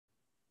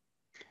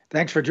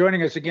Thanks for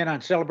joining us again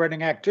on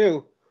Celebrating Act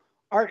Two.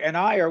 Art and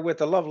I are with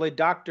the lovely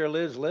Dr.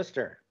 Liz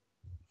Lister.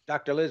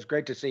 Dr. Liz,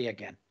 great to see you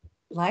again.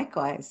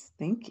 Likewise.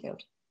 Thank you.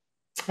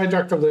 Hi,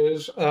 Dr.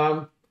 Liz.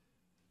 I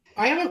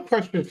have a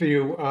question for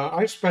you.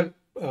 I spent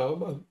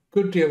a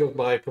good deal of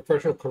my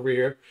professional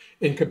career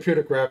in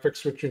computer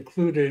graphics, which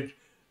included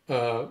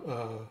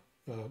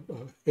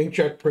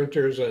inkjet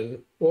printers and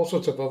all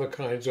sorts of other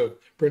kinds of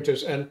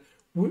printers. And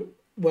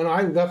when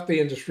I left the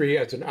industry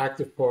as an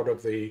active part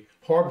of the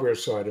hardware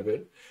side of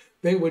it,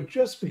 they were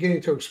just beginning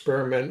to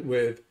experiment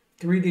with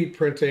 3D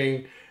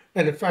printing.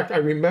 And in fact, I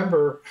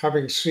remember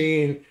having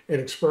seen an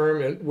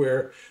experiment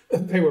where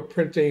they were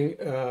printing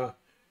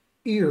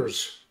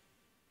ears,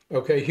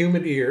 okay,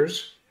 human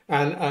ears.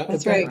 And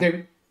That's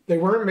right. they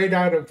weren't made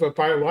out of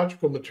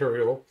biological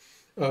material,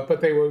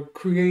 but they were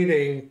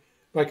creating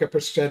like a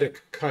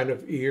prosthetic kind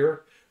of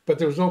ear. But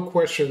there was no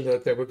question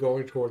that they were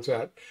going towards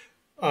that.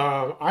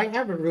 I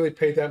haven't really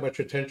paid that much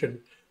attention,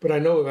 but I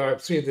know that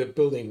I've seen them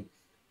building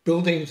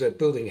buildings, they're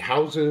building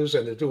houses,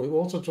 and they're doing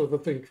all sorts of other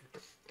things,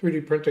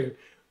 3D printing.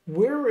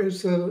 Where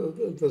is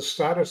the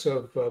status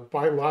of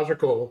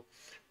biological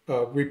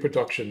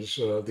reproductions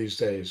these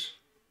days?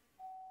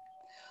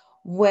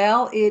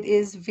 Well, it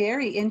is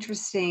very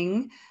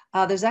interesting.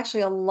 There's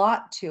actually a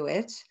lot to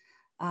it.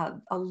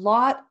 A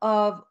lot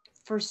of,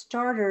 for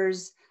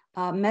starters,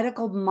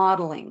 medical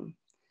modeling.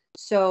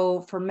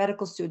 So for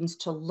medical students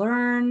to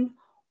learn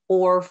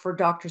or for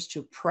doctors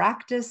to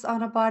practice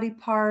on a body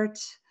part,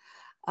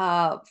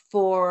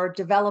 for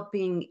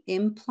developing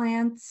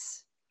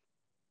implants,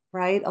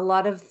 right? A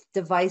lot of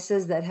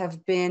devices that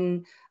have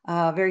been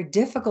very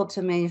difficult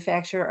to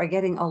manufacture are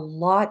getting a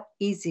lot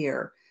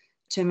easier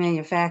to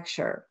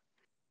manufacture,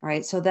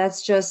 right? So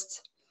that's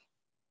just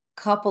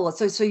a couple of,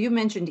 so you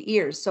mentioned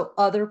ears. So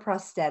other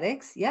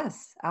prosthetics,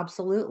 yes,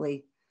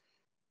 absolutely.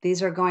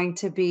 These are going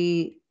to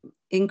be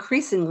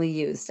increasingly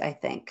used, I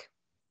think.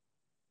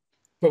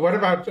 But what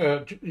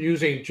about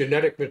using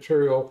genetic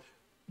material?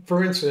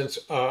 For instance,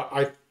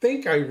 I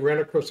think I ran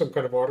across some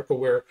kind of article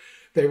where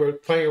they were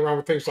playing around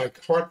with things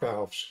like heart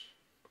valves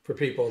for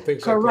people,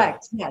 things like that.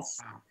 Correct, yes.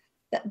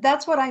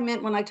 That's what I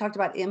meant when I talked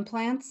about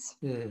implants.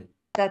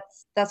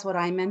 That's what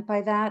I meant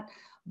by that.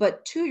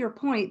 But to your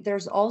point,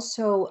 there's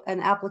also an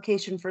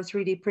application for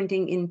 3D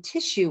printing in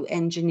tissue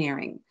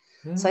engineering.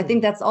 So I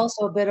think that's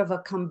also a bit of a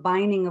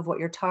combining of what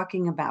you're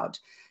talking about,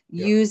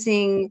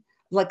 using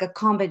like a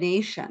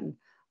combination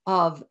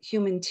of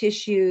human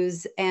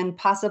tissues and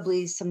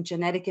possibly some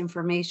genetic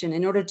information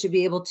in order to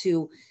be able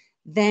to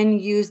then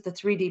use the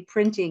 3D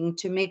printing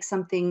to make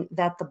something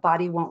that the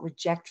body won't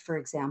reject, for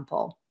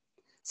example.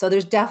 So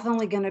there's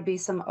definitely going to be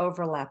some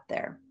overlap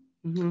there.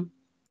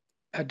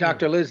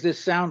 Dr. Liz, this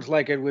sounds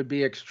like it would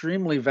be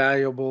extremely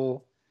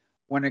valuable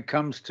when it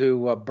comes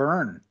to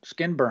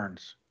skin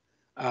burns.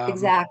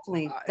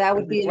 Exactly. That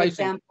would be an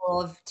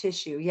example of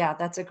tissue. Yeah,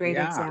 that's a great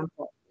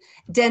example.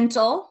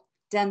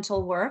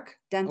 Dental work,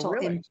 dental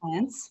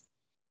implants,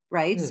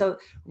 right? So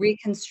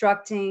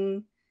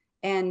reconstructing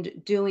and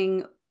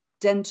doing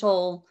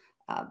dental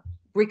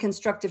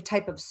reconstructive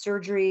type of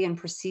surgery and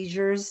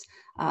procedures,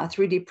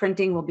 3D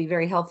printing will be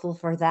very helpful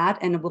for that,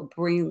 and it will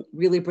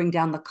really bring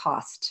down the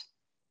cost.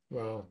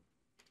 Wow.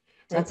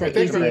 So that's an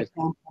easy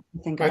example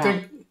to think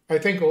about. I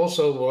think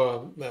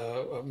also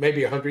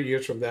maybe 100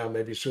 years from now,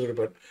 maybe sooner,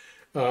 but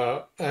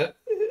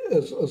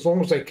as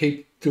long as they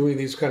keep doing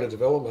these kind of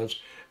developments,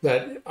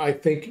 that I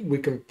think we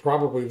can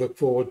probably look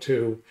forward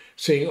to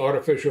seeing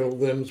artificial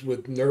limbs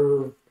with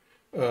nerve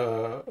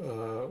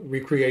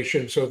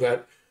recreation, so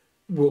that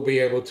we'll be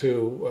able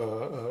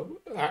to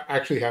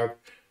actually have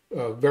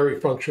very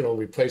functional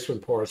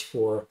replacement parts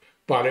for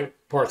body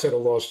parts that are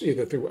lost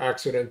either through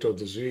accident or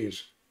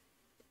disease.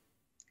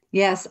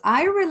 Yes,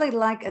 I really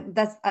like,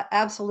 that's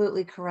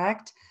absolutely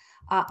correct.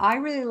 I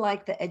really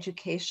like the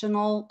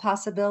educational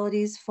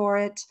possibilities for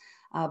it,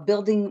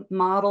 building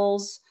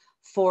models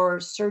for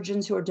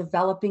surgeons who are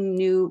developing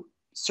new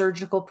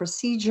surgical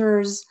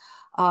procedures,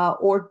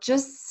 or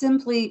just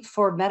simply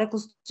for medical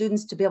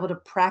students to be able to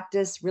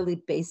practice really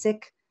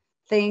basic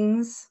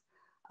things,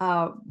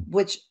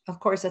 which of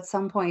course at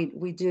some point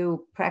we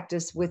do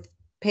practice with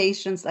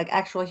patients, like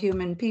actual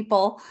human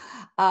people,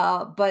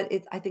 but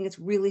I think it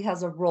really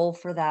has a role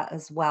for that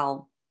as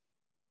well.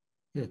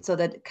 So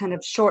that it kind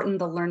of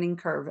shortened the learning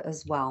curve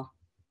as well.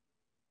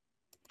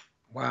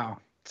 Wow,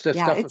 it's the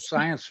stuff of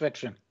science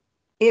fiction.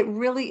 It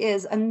really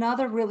is.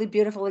 Another really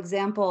beautiful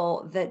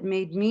example that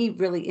made me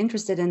really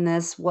interested in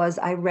this was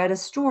I read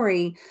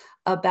a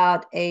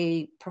about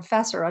a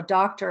professor, a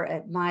doctor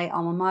at my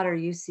alma mater,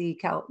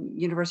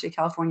 University of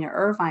California,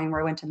 Irvine,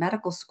 where I went to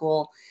medical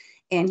school.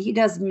 And he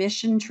does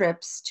mission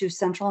trips to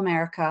Central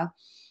America.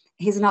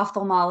 He's an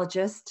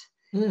ophthalmologist,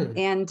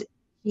 and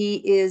he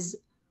is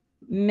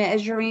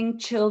measuring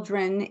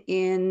children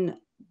in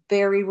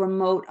very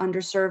remote,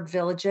 underserved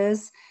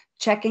villages,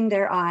 checking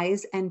their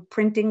eyes and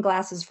printing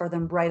glasses for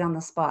them right on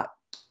the spot.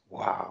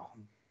 Wow.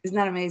 Isn't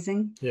that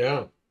amazing?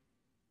 Yeah.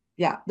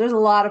 Yeah, there's a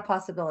lot of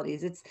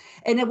possibilities.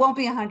 And it won't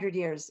be 100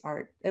 years,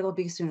 Art. It'll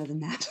be sooner than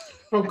that.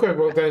 Okay,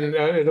 well then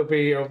it'll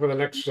be over the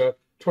next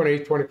 20,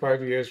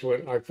 25 years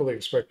when I fully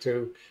expect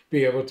to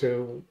be able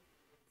to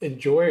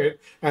enjoy it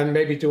and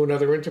maybe do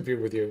another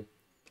interview with you.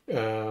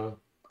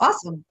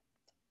 Awesome.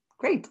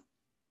 Great.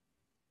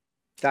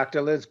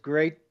 Dr. Liz,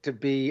 great to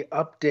be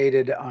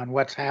updated on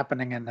what's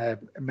happening in the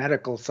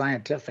medical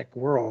scientific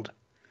world.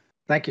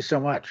 Thank you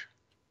so much.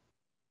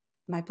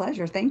 My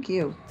pleasure. Thank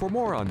you. For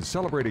more on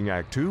Celebrating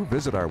Act Two,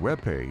 visit our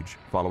webpage,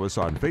 follow us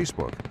on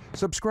Facebook,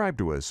 subscribe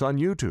to us on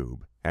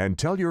YouTube, and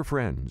tell your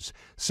friends.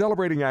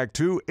 Celebrating Act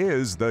Two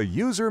is the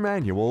user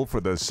manual for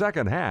the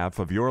second half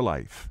of your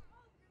life.